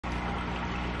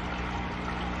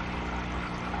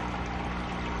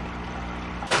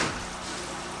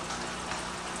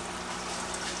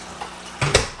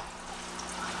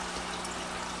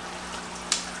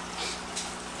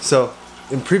So,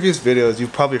 in previous videos,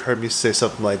 you've probably heard me say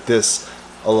something like this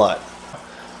a lot.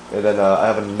 And then I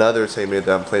have another teammate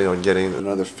that I'm planning on getting,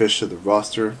 another fish to the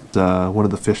roster. One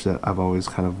of the fish that I've always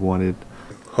kind of wanted.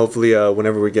 Hopefully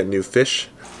whenever we get new fish.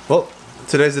 Well,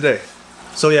 today's the day.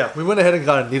 So yeah, we went ahead and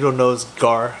got a Needle Nose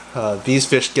Gar. These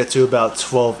fish get to about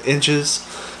 12 inches.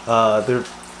 They're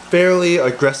fairly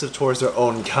aggressive towards their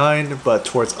own kind, but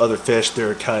towards other fish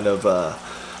they're kind of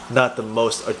not the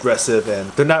most aggressive,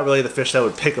 and they're not really the fish that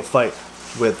would pick a fight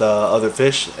with other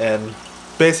fish and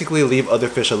basically leave other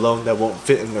fish alone that won't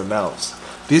fit in their mouths.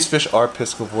 These fish are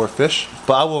piscivore fish,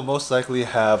 but I will most likely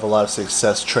have a lot of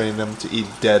success training them to eat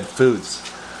dead foods.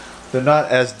 They're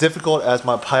not as difficult as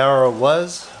my Pyara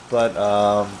was, but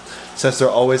since they're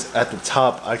always at the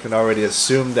top, I can already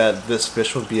assume that this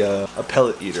fish will be a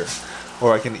pellet eater.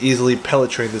 Or I can easily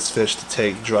pellet train this fish to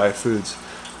take dry foods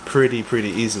pretty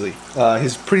easily.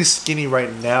 He's pretty skinny right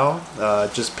now,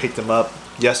 just picked him up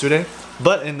yesterday.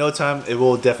 But in no time, it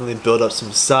will definitely build up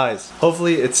some size.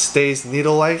 Hopefully it stays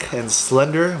needle-like and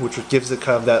slender, which gives it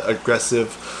kind of that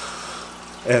aggressive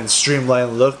and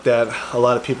streamlined look that a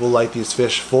lot of people like these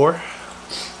fish for.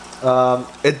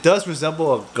 It does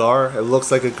resemble a gar. It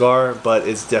looks like a gar, but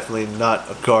it's definitely not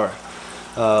a gar.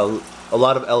 A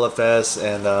lot of LFS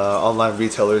and online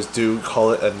retailers do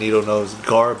call it a Needle Nose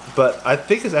Gar, but I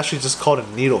think it's actually just called a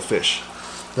needlefish.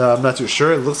 I'm not too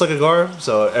sure. It looks like a gar,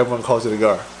 so everyone calls it a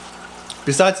gar.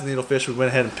 Besides the needlefish, we went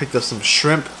ahead and picked up some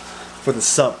shrimp for the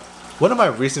sump. One of my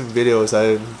recent videos,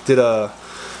 I did a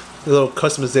little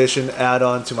customization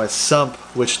add-on to my sump,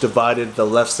 which divided the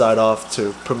left side off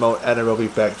to promote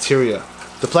anaerobic bacteria.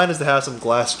 The plan is to have some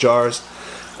glass jars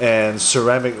and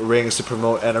ceramic rings to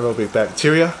promote anaerobic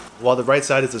bacteria, while the right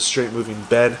side is a straight moving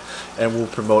bed and will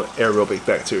promote aerobic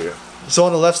bacteria. So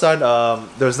on the left side,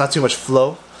 there's not too much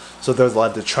flow, so there's a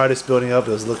lot of detritus building up.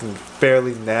 It was looking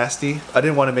fairly nasty. I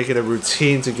didn't want to make it a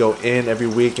routine to go in every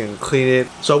week and clean it,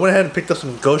 so I went ahead and picked up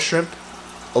some ghost shrimp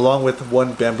along with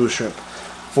one bamboo shrimp.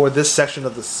 For this section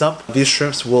of the sump, these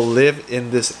shrimps will live in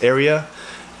this area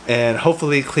and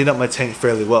hopefully clean up my tank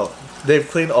fairly well. They've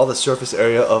cleaned all the surface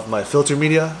area of my filter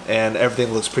media and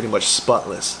everything looks pretty much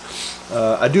spotless.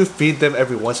 I do feed them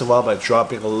every once in a while by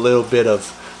dropping a little bit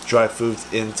of dry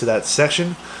foods into that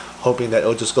section, hoping that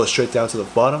it'll just go straight down to the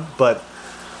bottom, but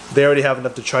they already have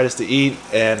enough detritus to eat,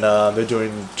 and they're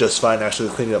doing just fine actually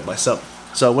cleaning up my sump.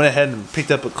 So I went ahead and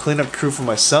picked up a cleanup crew for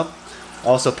my sump. I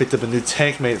also picked up a new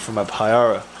tank mate for my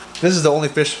Pyara. This is the only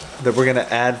fish that we're going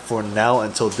to add for now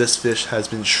until this fish has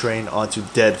been trained onto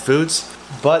dead foods.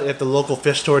 But if the local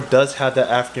fish store does have that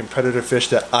African predator fish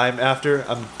that I'm after,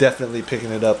 I'm definitely picking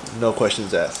it up, no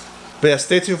questions asked. But yeah,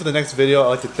 stay tuned for the next video. I'd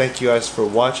like to thank you guys for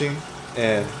watching,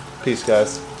 and peace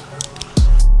guys.